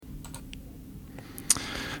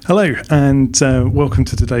Hello, and welcome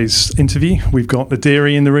to today's interview. We've got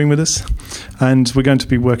Adiri in the room with us, and we're going to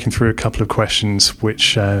be working through a couple of questions,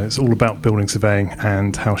 which is all about building surveying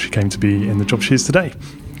and how she came to be in the job she is today.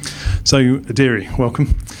 So, Adiri,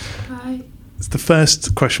 welcome. Hi. The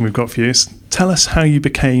first question we've got for you is, tell us how you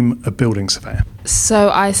became a building surveyor. So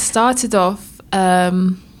I started off,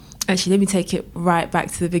 actually let me take it right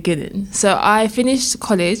back to the beginning. So I finished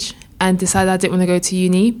college and decided I didn't want to go to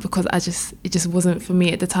uni because it just wasn't for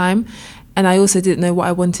me at the time. And I also didn't know what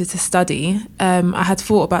I wanted to study. I had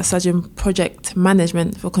thought about studying project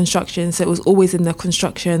management for construction, so it was always in the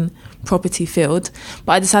construction property field.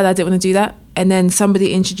 But I decided I didn't want to do that. And then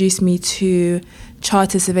somebody introduced me to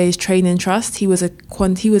Chartered Surveyors Training Trust. He was a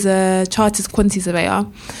chartered quantity surveyor.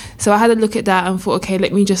 So I had a look at that and thought, okay,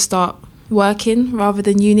 let me just start working rather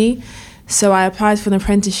than uni. So I applied for an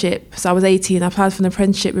apprenticeship. So I was 18. I applied for an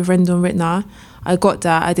apprenticeship with Rendell and Rittner. I got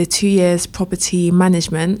that. I did 2 years property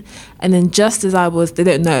management. And then just as they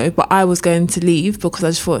don't know, but I was going to leave because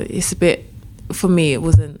I just thought it's a bit, for me, it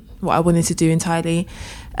wasn't what I wanted to do entirely.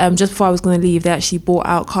 Just before I was going to leave, they actually bought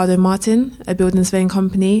out Cardo Martin, a building surveying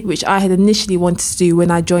company, which I had initially wanted to do when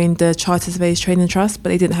I joined the Chartered Surveyors Training Trust, but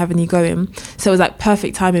they didn't have any going. So it was like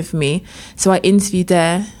perfect timing for me. So I interviewed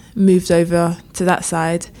there, moved over to that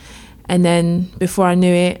side. And then before I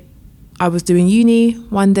knew it, I was doing uni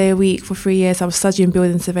 1 day a week for 3 years. I was studying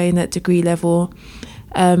building surveying at degree level.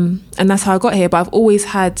 And that's how I got here. But I've always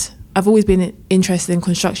been interested in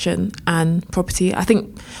construction and property. I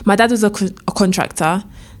think my dad was a contractor,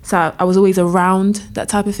 so I was always around that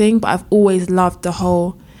type of thing. But I've always loved the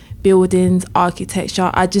whole buildings,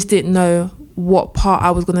 architecture. I just didn't know what part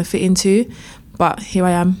I was going to fit into. But here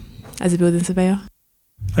I am as a building surveyor.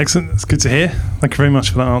 Excellent. That's good to hear. Thank you very much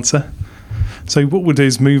for that answer. So what we'll do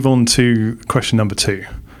is move on to question number 2.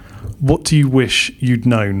 What do you wish you'd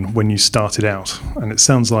known when you started out? And it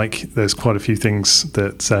sounds like there's quite a few things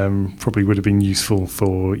that probably would have been useful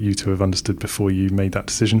for you to have understood before you made that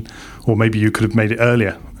decision. Or maybe you could have made it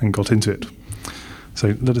earlier and got into it.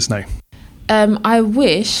 So let us know. I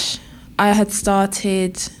wish I hadn't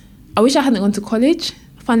gone to college,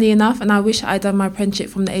 funnily enough, and I wish I'd done my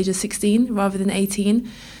apprenticeship from the age of 16 rather than 18,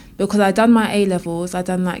 because I'd done my A-levels, I'd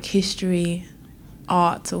done like history,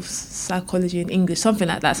 art or psychology and English, something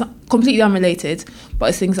like that. It's not completely unrelated, but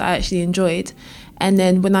it's things that I actually enjoyed. And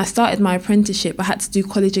then when I started my apprenticeship, I had to do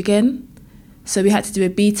college again. So we had to do a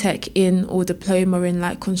BTEC in or diploma in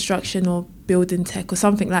like construction or building tech or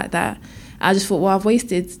something like that. I just thought, well, I've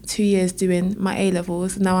wasted 2 years doing my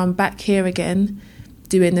A-levels. Now I'm back here again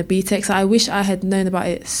doing the BTEC. So I wish I had known about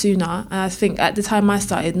it sooner. And I think at the time I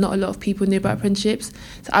started, not a lot of people knew about apprenticeships.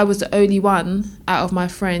 So I was the only one out of my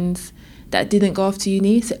friends that didn't go off to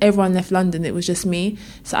uni. So everyone left London, it was just me.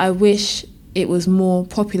 So I wish it was more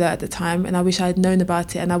popular at the time, and I wish I had known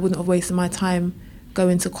about it and I wouldn't have wasted my time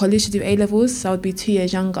going to college to do A-levels. So I would be 2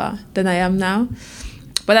 years younger than I am now.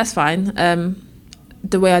 But that's fine.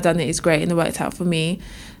 The way I done it is great and it worked out for me.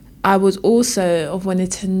 I would also have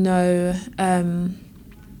wanted to know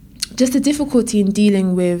just the difficulty in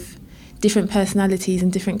dealing with different personalities and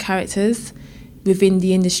different characters within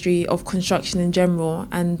the industry of construction in general,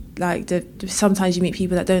 and like sometimes you meet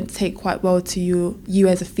people that don't take quite well to you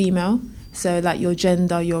as a female, so like your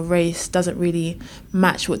gender, your race doesn't really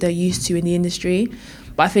match what they're used to in the industry.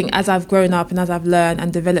 But I think as I've grown up and as I've learned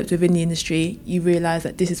and developed within the industry, you realise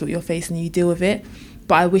that this is what you're facing and you deal with it.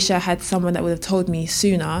 But I wish I had someone that would have told me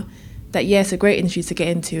sooner that yeah, it's a great industry to get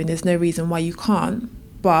into and there's no reason why you can't,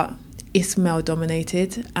 but it's male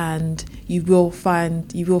dominated and you will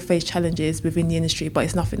face challenges within the industry, but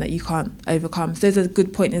it's nothing that you can't overcome. So those are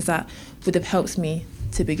good pointers that would have helped me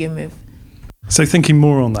to begin with. So thinking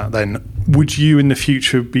more on that then, would you in the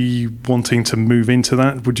future be wanting to move into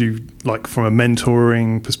that? Would you, like from a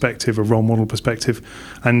mentoring perspective, a role model perspective?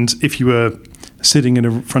 And if you were sitting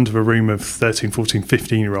in front of a room of 13, 14,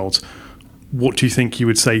 15-year-olds, what do you think you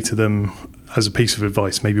would say to them as a piece of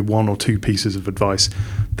advice, maybe 1 or 2 pieces of advice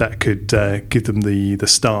that could give them the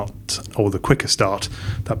start or the quicker start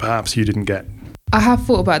that perhaps you didn't get? I have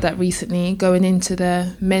thought about that recently, going into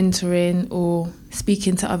the mentoring or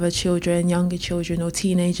speaking to other children, younger children or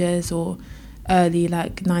teenagers or early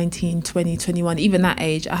like 19, 20, 21, even that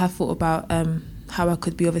age. I have thought about how I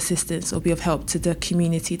could be of assistance or be of help to the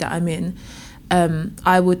community that I'm in.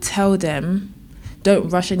 I would tell them, don't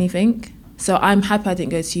rush anything. So I'm happy I didn't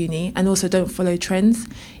go to uni, and also don't follow trends.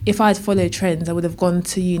 If I had followed trends, I would have gone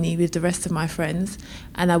to uni with the rest of my friends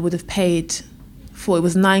and I would have paid for, it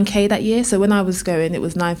was 9k that year. So when I was going, it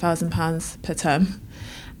was £9,000 per term.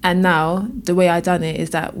 And now the way I done it is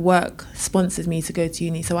that work sponsored me to go to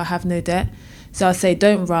uni, so I have no debt. So I'd say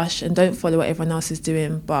don't rush and don't follow what everyone else is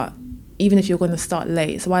doing. But even if you're going to start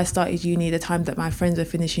late, so I started uni the time that my friends were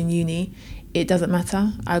finishing uni, it doesn't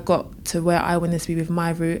matter. I got to where I wanted to be with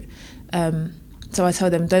my route. So I tell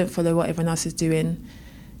them, don't follow what everyone else is doing.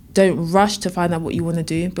 Don't rush to find out what you want to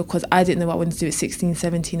do, because I didn't know what I wanted to do at 16,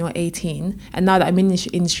 17 or 18. And now that I'm in the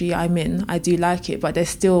industry I'm in, I do like it, but you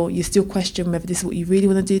still question whether this is what you really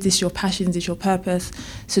want to do, this is your passion, this is your purpose.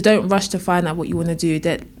 So don't rush to find out what you want to do.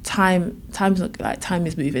 That time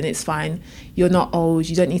is moving, it's fine. You're not old,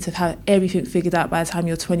 you don't need to have everything figured out by the time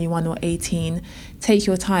you're 21 or 18. Take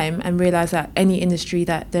your time and realise that any industry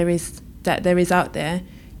that there is out there,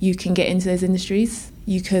 you can get into those industries.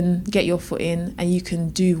 You can get your foot in and you can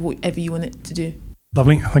do whatever you want it to do.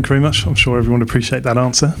 Lovely, thank you very much. I'm sure everyone will appreciate that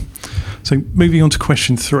answer. So moving on to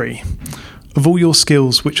question 3. Of all your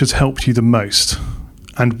skills, which has helped you the most,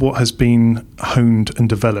 and what has been honed and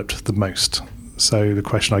developed the most? So the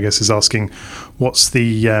question, I guess, is asking what's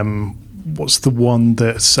the one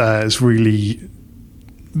that is really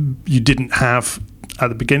you didn't have at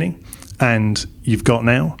the beginning and you've got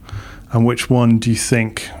now, and which one do you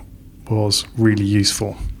think was really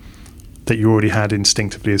useful that you already had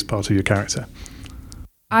instinctively as part of your character?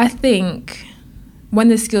 I think one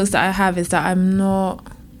of the skills that I have is that I'm not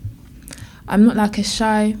like a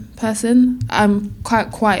shy person. I'm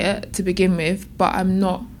quite quiet to begin with, but I'm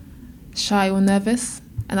not shy or nervous.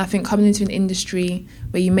 And I think coming into an industry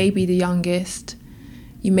where you may be the youngest,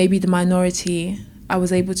 you may be the minority, I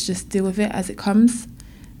was able to just deal with it as it comes.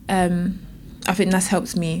 I think that's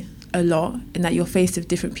helped me a lot, in that you're faced with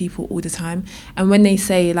different people all the time. And when they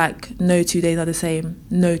say like no 2 days are the same,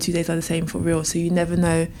 no 2 days are the same for real. So you never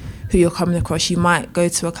know who you're coming across. You might go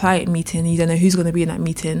to a client meeting and you don't know who's going to be in that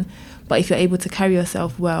meeting. But if you're able to carry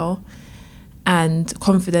yourself well and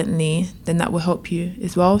confidently, then that will help you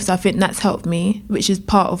as well. So I think that's helped me, which is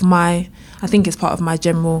part of my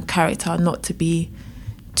general character, not to be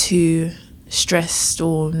too stressed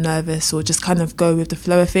or nervous or just kind of go with the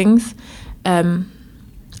flow of things.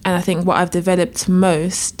 And I think what I've developed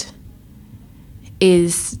most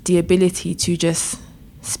is the ability to just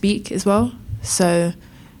speak as well. So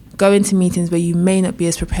go into meetings where you may not be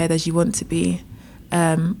as prepared as you want to be,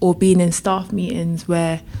 or being in staff meetings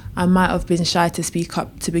where I might have been shy to speak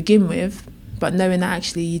up to begin with, but knowing that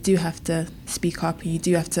actually you do have to speak up and you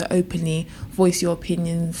do have to openly voice your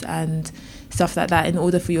opinions and stuff like that in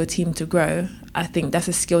order for your team to grow. I think that's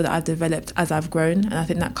a skill that I've developed as I've grown, and I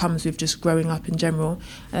think that comes with just growing up in general,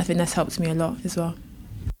 and I think that's helped me a lot as well.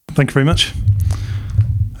 Thank you very much.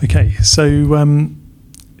 Okay, so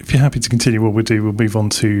if you're happy to continue, what we'll move on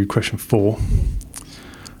to question 4.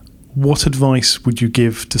 What advice would you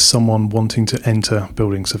give to someone wanting to enter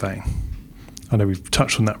building surveying? I know we've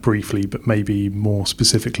touched on that briefly, but maybe more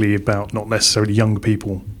specifically about not necessarily younger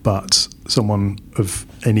people, but someone of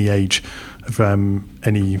any age, of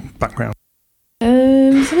any background.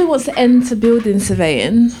 Someone wants to enter building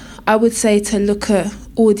surveying, I would say to look at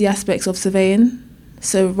all the aspects of surveying.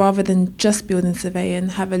 So rather than just building surveying,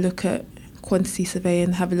 have a look at quantity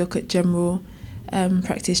surveying, have a look at general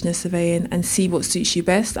practitioner surveying, and see what suits you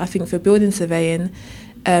best. I think for building surveying,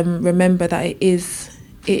 remember that it is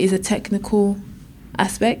a technical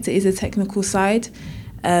aspect, it is a technical side.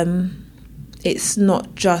 It's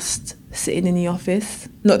not just sitting in the office.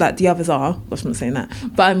 Not that the others are, I'm not saying that.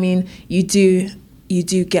 But I mean, you do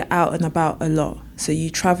get out and about a lot. So you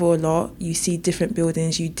travel a lot, you see different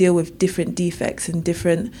buildings, you deal with different defects and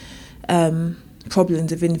different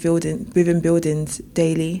problems within buildings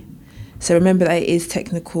daily. So remember that it is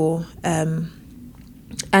technical. And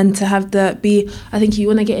to have I think you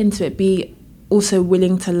want to get into it, be also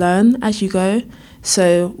willing to learn as you go.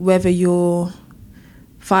 So whether you're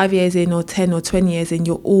 5 years in or 10 or 20 years in,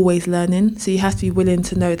 you're always learning. So you have to be willing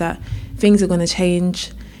to know that things are going to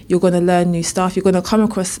change. You're going to learn new stuff. You're going to come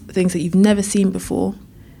across things that you've never seen before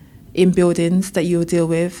in buildings that you'll deal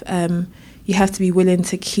with. You have to be willing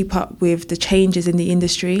to keep up with the changes in the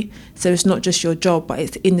industry. So it's not just your job, but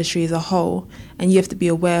it's the industry as a whole. And you have to be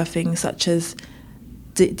aware of things such as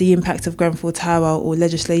the impact of Grenfell Tower or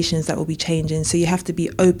legislations that will be changing. So you have to be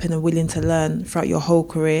open and willing to learn throughout your whole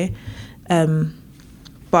career.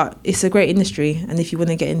 But it's a great industry, and if you want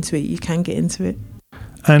to get into it, you can get into it.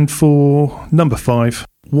 And for number 5,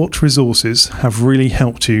 what resources have really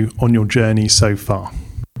helped you on your journey so far?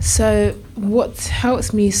 So what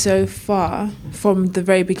helps me so far from the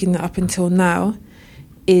very beginning up until now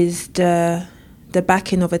is the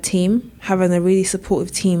backing of a team. Having a really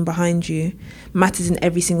supportive team behind you matters in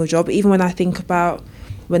every single job. Even when I think about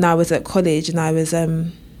when I was at college and I was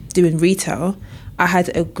doing retail, I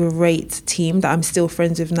had a great team that I'm still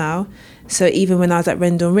friends with now. So even when I was at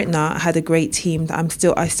Rendell and Rittner, I had a great team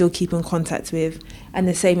that I still keep in contact with. And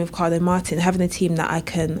the same with Carlo Martin, having a team that I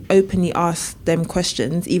can openly ask them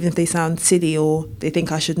questions, even if they sound silly or they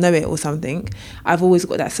think I should know it or something. I've always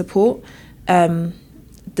got that support.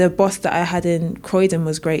 The boss that I had in Croydon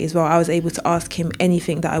was great as well. I was able to ask him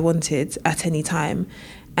anything that I wanted at any time,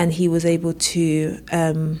 and he was able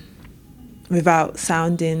to, without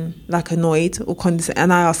sounding like annoyed or condescending,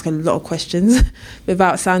 and I ask a lot of questions,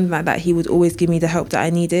 without sounding like that, he would always give me the help that I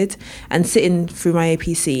needed. And sitting through my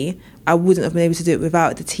APC, I wouldn't have been able to do it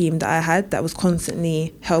without the team that I had that was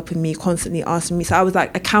constantly helping me, constantly asking me. So I was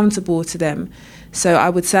like accountable to them. So I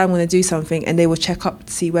would say I'm going to do something and they would check up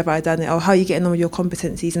to see whether I'd done it, or how are you getting on with your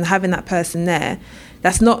competencies. And having that person there,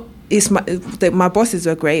 my bosses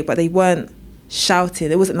were great, but they weren't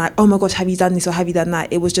shouting. It wasn't like, oh my gosh, have you done this or have you done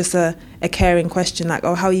that? It was just a caring question like,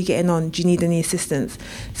 oh, how are you getting on? Do you need any assistance?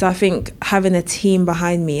 So I think having a team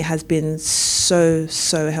behind me has been so,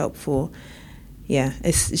 so helpful. Yeah,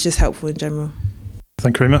 it's just helpful in general.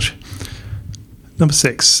 Thank you very much. Number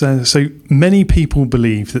 6. So many people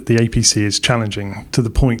believe that the APC is challenging to the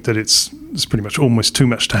point that it's pretty much almost too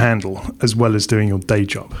much to handle, as well as doing your day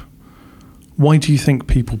job. Why do you think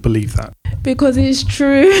people believe that? Because it's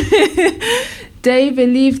true. They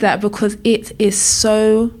believe that because it is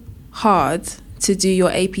so hard to do your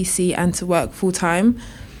APC and to work full time.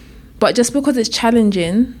 But just because it's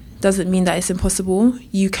challenging doesn't mean that it's impossible.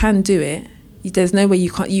 You can do it. There's no way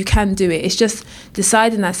you can do it. It's just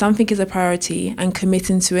deciding that something is a priority and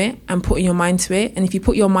committing to it and putting your mind to it. And if you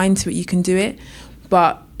put your mind to it, you can do it.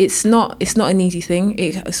 But it's not an easy thing.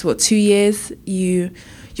 It's 2 years.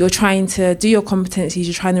 You're trying to do your competencies,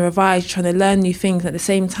 you're trying to revise, you're trying to learn new things. At the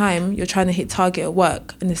same time, you're trying to hit target at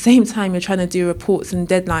work. And at the same time, you're trying to do reports and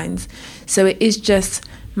deadlines. So it is just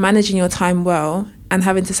managing your time well and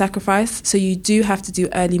having to sacrifice. So you do have to do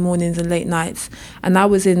early mornings and late nights. And I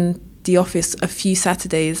was in the office a few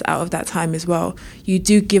Saturdays out of that time as well. You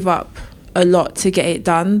do give up a lot to get it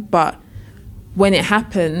done, but when it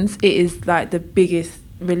happens, it is like the biggest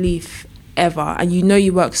relief ever. And you know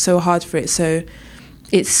you work so hard for it. So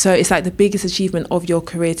it's like the biggest achievement of your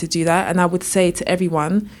career to do that. And I would say to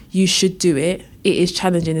everyone, you should do it. It is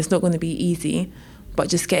challenging. It's not going to be easy, but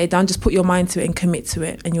just get it done. Just put your mind to it and commit to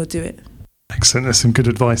it, and you'll do it. Excellent. There's some good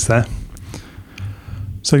advice there.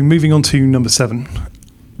 So moving on to number 7.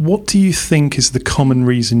 What do you think is the common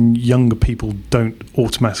reason younger people don't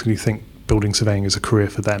automatically think building surveying is a career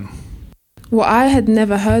for them? Well, I had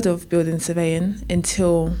never heard of building surveying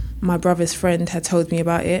until my brother's friend had told me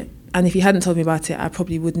about it. And if he hadn't told me about it, I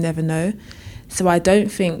probably would never know. So I don't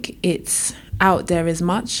think it's out there as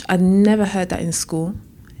much. I'd never heard that in school,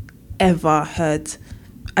 ever heard.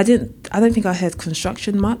 I don't think I heard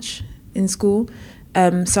construction much in school.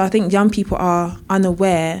 So I think young people are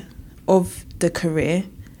unaware of the career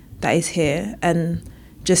that is here, and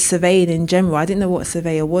just surveying in general. I didn't know what a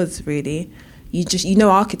surveyor was really. You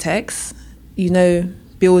know architects, you know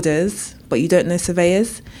builders, but you don't know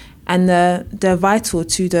surveyors. And they're vital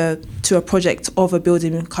to a project of a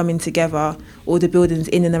building coming together, or the buildings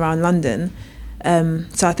in and around London.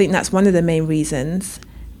 So I think that's one of the main reasons.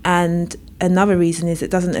 And another reason is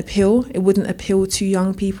it doesn't appeal. It wouldn't appeal to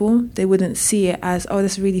young people. They wouldn't see it as, oh,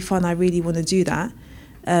 that's really fun, I really want to do that.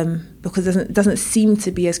 Because it doesn't seem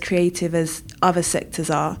to be as creative as other sectors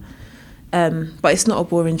are. But it's not a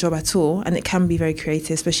boring job at all, and it can be very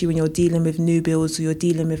creative, especially when you're dealing with new builds, or you're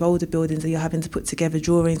dealing with older buildings, or you're having to put together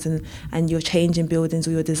drawings and you're changing buildings,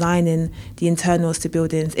 or you're designing the internals to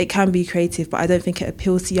buildings. It can be creative, but I don't think it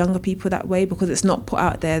appeals to younger people that way, because it's not put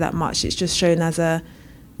out there that much. It's just shown as they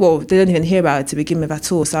don't even hear about it to begin with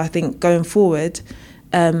at all. So I think going forward,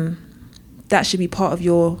 that should be part of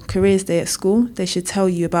your careers day at school. They should tell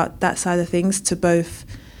you about that side of things to both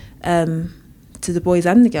to the boys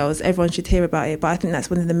and the girls. Everyone should hear about it. But I think that's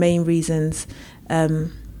one of the main reasons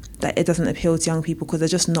that it doesn't appeal to young people, because they're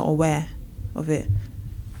just not aware of it.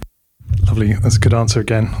 Lovely. That's a good answer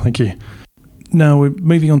again. Thank you. Now we're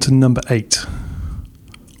moving on to number 8.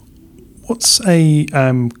 What's a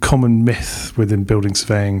common myth within building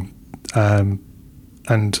surveying,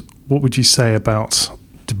 and what would you say about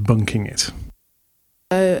debunking it?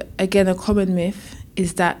 Again, a common myth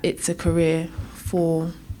is that it's a career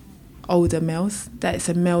for older males, that it's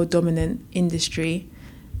a male-dominant industry,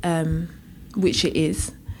 which it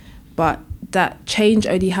is. But that change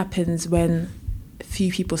only happens when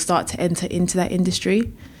few people start to enter into that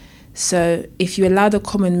industry. So if you allow the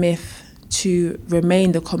common myth to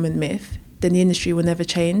remain the common myth, then the industry will never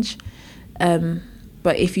change.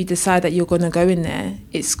 But if you decide that you're going to go in there,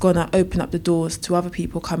 it's going to open up the doors to other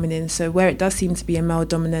people coming in. So where it does seem to be a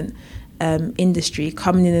male-dominant industry,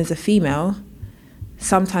 coming in as a female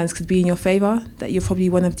sometimes could be in your favour, that you're probably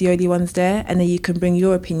one of the only ones there, and then you can bring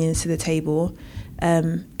your opinions to the table,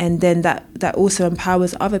 and then that also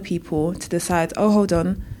empowers other people to decide, oh, hold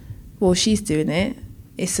on, well, she's doing it,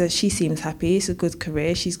 she seems happy, it's a good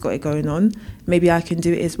career, she's got it going on, maybe I can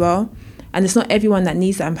do it as well. And it's not everyone that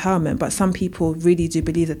needs that empowerment, but some people really do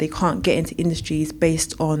believe that they can't get into industries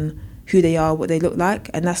based on who they are, what they look like,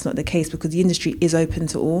 and that's not the case, because the industry is open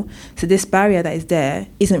to all. So this barrier that is there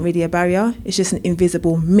isn't really a barrier, it's just an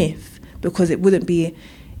invisible myth, because it won't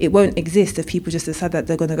exist if people just decide that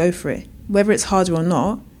they're going to go for it. Whether it's harder or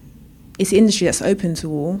not, it's an industry that's open to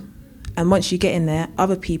all, and once you get in there,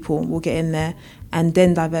 other people will get in there, and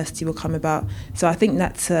then diversity will come about. So I think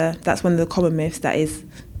that's one of the common myths that is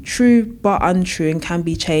true but untrue and can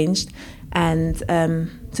be changed. And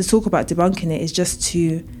to talk about debunking it is just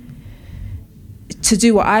to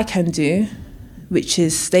do what I can do, which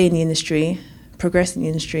is stay in the industry, progress in the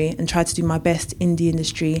industry, and try to do my best in the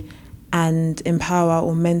industry and empower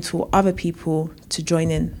or mentor other people to join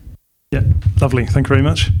in. Yeah, lovely. Thank you very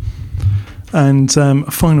much. And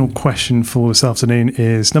a final question for this afternoon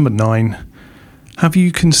is number 9. Have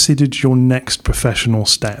you considered your next professional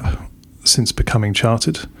step since becoming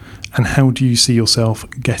chartered? And how do you see yourself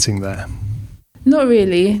getting there? Not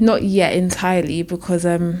really, not yet entirely, because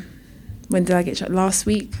when did I get chartered? Last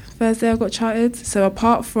week, Thursday, I got chartered. So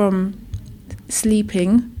apart from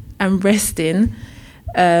sleeping and resting,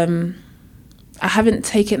 I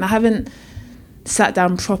haven't sat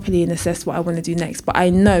down properly and assessed what I want to do next. But I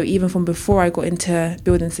know even from before I got into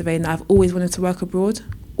building surveying that I've always wanted to work abroad.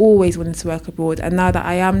 And now that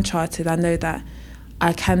I am chartered, I know that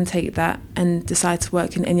I can take that and decide to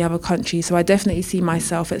work in any other country. So I definitely see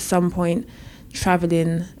myself at some point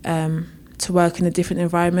travelling to work in a different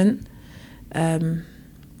environment.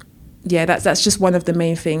 That's just one of the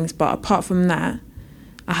main things. But apart from that,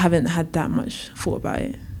 I haven't had that much thought about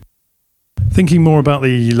it. Thinking more about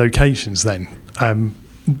the locations then,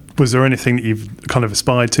 was there anything that you've kind of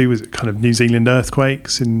aspired to? Was it kind of New Zealand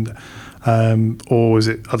earthquakes, or was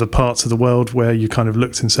it other parts of the world where you kind of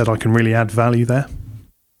looked and said, I can really add value there?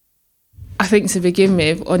 I think to begin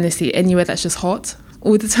with, honestly, anywhere that's just hot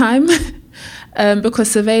all the time. Because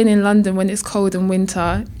surveying in London when it's cold and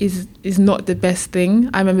winter is not the best thing.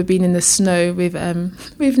 I remember being in the snow with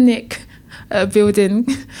Nick,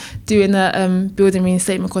 doing a building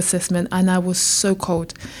reinstatement cost assessment, and I was so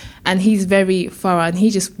cold. And he's very thorough, and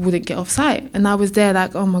he just wouldn't get off site. And I was there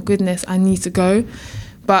like, oh my goodness, I need to go.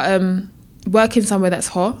 But working somewhere that's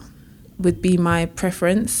hot would be my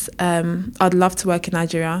preference. I'd love to work in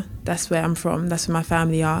Nigeria. That's where I'm from. That's where my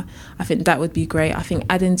family are. I think that would be great. I think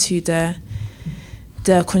adding to the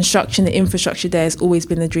construction, the infrastructure there has always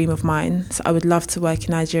been a dream of mine. So I would love to work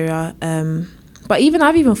in Nigeria. But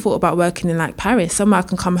I've even thought about working in like Paris, somewhere I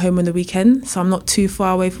can come home on the weekend, so I'm not too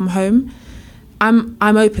far away from home. I'm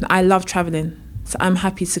open. I love travelling, so I'm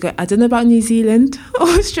happy to go. I don't know about New Zealand or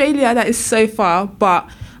Australia. That is so far, but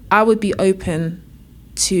I would be open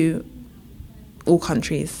to all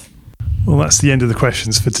countries. Well, that's the end of the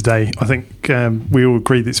questions for today. I think we all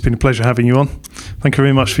agree that it's been a pleasure having you on. Thank you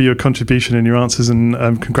very much for your contribution and your answers, and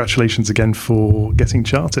congratulations again for getting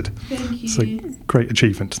chartered. Thank you. It's a great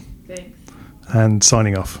achievement. Thanks. And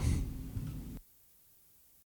signing off.